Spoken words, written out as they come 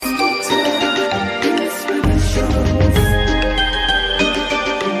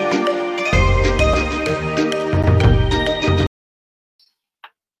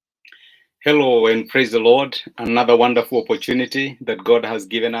and praise the Lord. Another wonderful opportunity that God has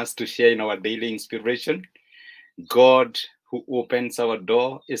given us to share in our daily inspiration. God who opens our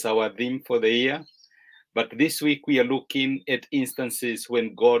door is our theme for the year. But this week we are looking at instances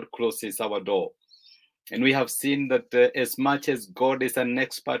when God closes our door. And we have seen that as much as God is an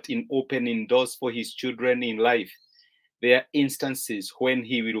expert in opening doors for his children in life, there are instances when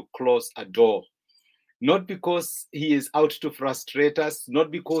he will close a door. Not because he is out to frustrate us, not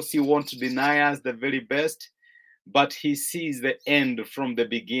because he wants to deny us the very best, but he sees the end from the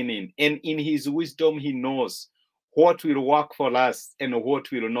beginning. And in his wisdom, he knows what will work for us and what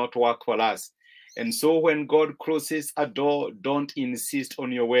will not work for us. And so when God closes a door, don't insist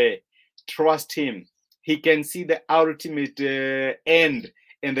on your way. Trust him. He can see the ultimate end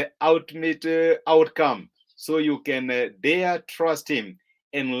and the ultimate outcome. So you can dare trust him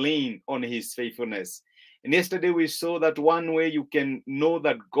and lean on his faithfulness. And yesterday we saw that one way you can know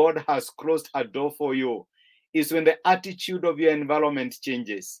that God has closed a door for you is when the attitude of your environment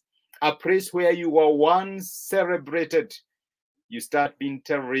changes. A place where you were once celebrated, you start being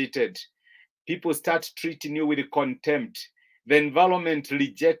tolerated. People start treating you with contempt. The environment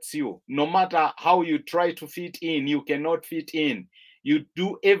rejects you. No matter how you try to fit in, you cannot fit in. You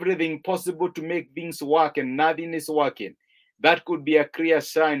do everything possible to make things work and nothing is working. That could be a clear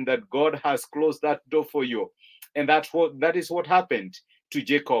sign that God has closed that door for you. And that is what happened to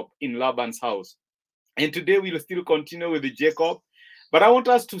Jacob in Laban's house. And today we'll still continue with Jacob. But I want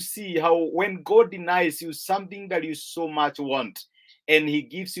us to see how when God denies you something that you so much want, and he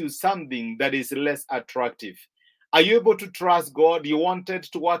gives you something that is less attractive. Are you able to trust God? You wanted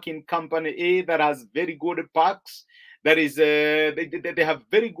to work in company A that has very good perks, that is, they have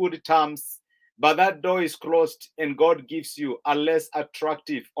very good terms, but that door is closed and God gives you a less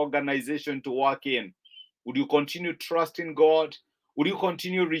attractive organization to work in. Would you continue trusting God? Would you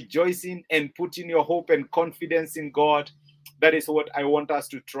continue rejoicing and putting your hope and confidence in God? That is what I want us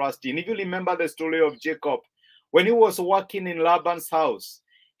to trust in. If you remember the story of Jacob, when he was working in Laban's house,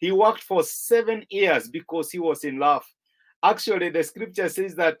 he worked for 7 years because he was in love. Actually, the scripture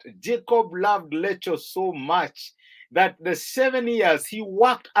says that Jacob loved Rachel so much that the 7 years he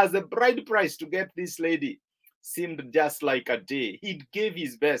worked as a bride price to get this lady seemed just like a day. He gave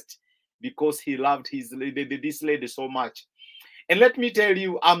his best because he loved this lady so much. And let me tell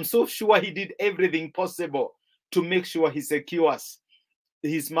you, I'm so sure he did everything possible to make sure he secures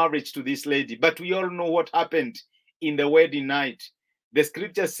his marriage to this lady. But we all know what happened in the wedding night. The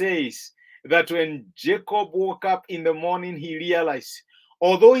scripture says that when Jacob woke up in the morning, he realized,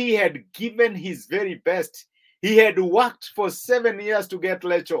 although he had given his very best, he had worked for 7 years to get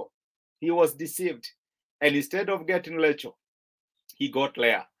Rachel. He was deceived. And instead of getting Rachel, he got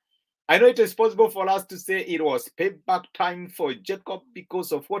Leah. I know it is possible for us to say it was payback time for Jacob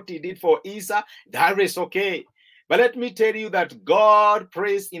because of what he did for Esau. That is okay. But let me tell you that God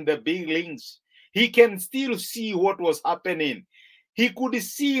prays in the beginnings. He can still see what was happening. He could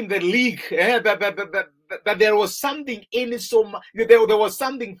see in the league that there was something in it so much, there was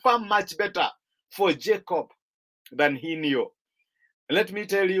something far much better for Jacob than he knew. Let me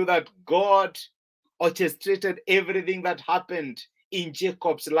tell you that God orchestrated everything that happened in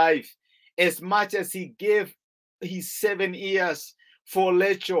Jacob's life. As much as he gave his 7 years for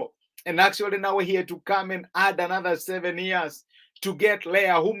Rachel, and actually now he had to come and add another 7 years to get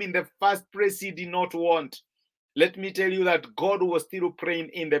Leah, whom in the first place he did not want. Let me tell you that God was still praying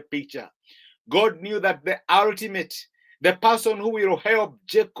in the picture. God knew that the person who will help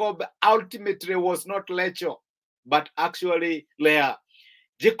Jacob ultimately was not Rachel, but actually Leah.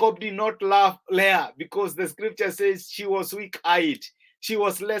 Jacob did not love Leah because the scripture says she was weak-eyed. She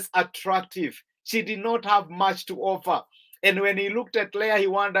was less attractive. She did not have much to offer. And when he looked at Leah, he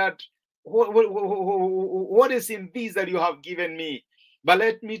wondered, what is in this that you have given me? But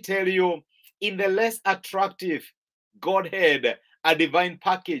let me tell you, in the less attractive, God had a divine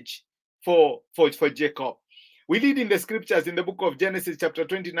package for Jacob. We read in the scriptures in the book of Genesis chapter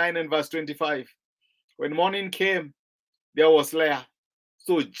 29 and verse 25. When morning came, there was Leah.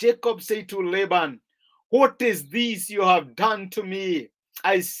 So Jacob said to Laban, what is this you have done to me?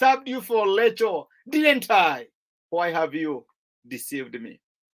 I served you for Rachel, didn't I? Why have you deceived me?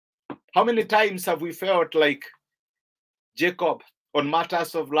 How many times have we felt like Jacob on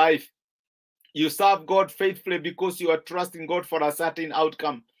matters of life? You serve God faithfully because you are trusting God for a certain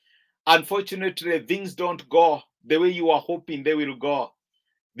outcome. Unfortunately, things don't go the way you are hoping they will go.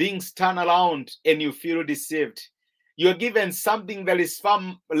 Things turn around and you feel deceived. You're given something that is far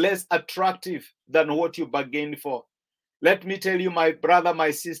less attractive than what you bargained for. Let me tell you, my brother,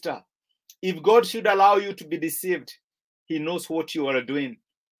 my sister, if God should allow you to be deceived, he knows what you are doing.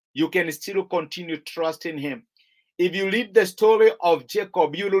 you can still continue trusting him. If you read the story of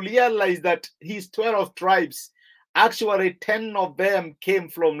Jacob, you will realize that his 12 tribes, actually 10 of them came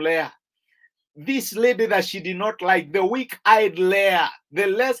from Leah. This lady that she did not like, the weak-eyed Leah, the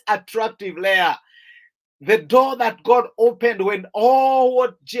less attractive Leah, the door that God opened when all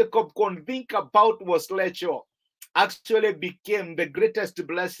what Jacob could think about was Rachel, actually became the greatest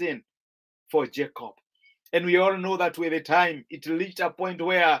blessing for Jacob. And we all know that with the time, it reached a point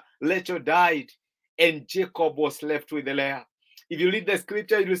where Rachel died and Jacob was left with Leah. If you read the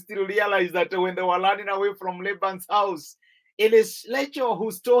scripture, you still realize that when they were running away from Laban's house, it is Rachel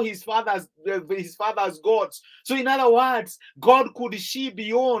who stole his father's gods. So in other words, God could see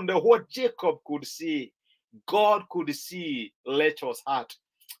beyond what Jacob could see. God could see Rachel's heart.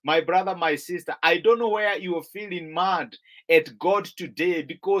 My brother, my sister, I don't know where you are feeling mad at God today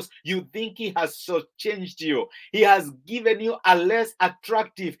because you think he has so changed you. He has given you a less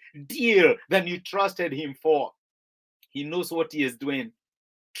attractive deal than you trusted him for. He knows what he is doing.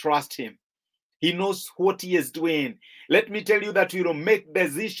 Trust him. He knows what he is doing. Let me tell you that we will make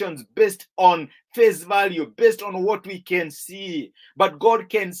decisions based on face value, based on what we can see. But God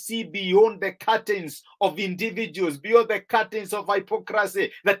can see beyond the curtains of individuals, beyond the curtains of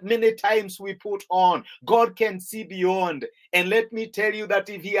hypocrisy that many times we put on. God can see beyond. And let me tell you that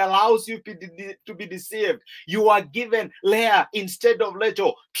if he allows you to be deceived, you are given Leah instead of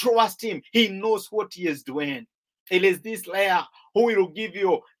Rachel. Trust him. He knows what he is doing. It is this Leah who will give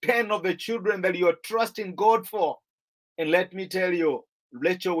you 10 of the children that you are trusting God for. And let me tell you,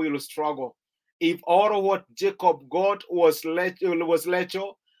 Rachel will struggle. If all of what Jacob got was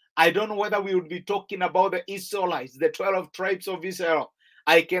Rachel, I don't know whether we would be talking about the Israelites, the 12 tribes of Israel.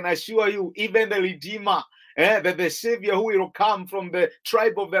 I can assure you, even the Redeemer, the Savior who will come from the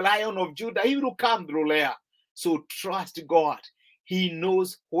tribe of the Lion of Judah, he will come through Leah. So trust God. He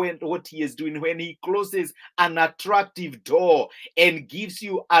knows what he is doing. When he closes an attractive door and gives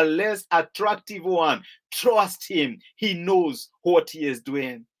you a less attractive one, trust him. He knows what he is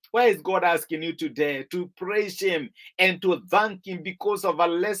doing. Why is God asking you today to praise him and to thank him because of a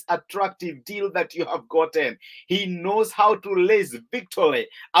less attractive deal that you have gotten? He knows how to raise victory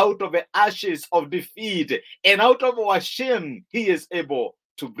out of the ashes of defeat, and out of our shame, he is able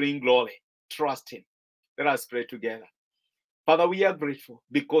to bring glory. Trust him. Let us pray together. Father, we are grateful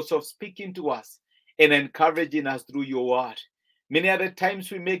because of speaking to us and encouraging us through your word. Many other times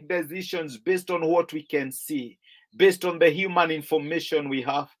we make decisions based on what we can see, based on the human information we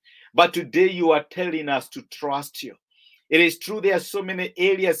have. But today you are telling us to trust you. It is true there are so many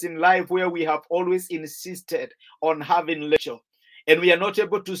areas in life where we have always insisted on having Rachel, and we are not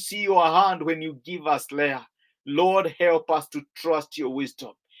able to see your hand when you give us Leah. Lord, help us to trust your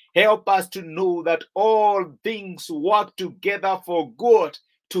wisdom. Help us to know that all things work together for good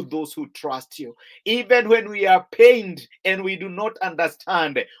to those who trust you. Even when we are pained and we do not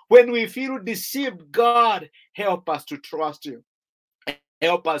understand, when we feel deceived, God, help us to trust you.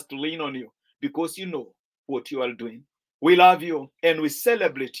 Help us to lean on you because you know what you are doing. We love you and we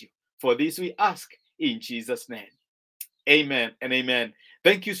celebrate you. For this we ask in Jesus' name. Amen and amen.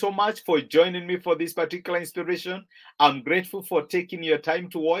 Thank you so much for joining me for this particular inspiration. I'm grateful for taking your time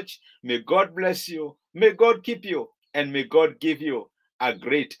to watch. May God bless you. May God keep you. And may God give you a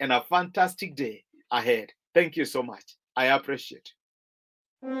great and a fantastic day ahead. Thank you so much. I appreciate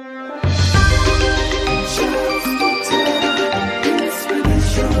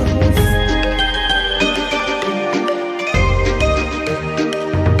it.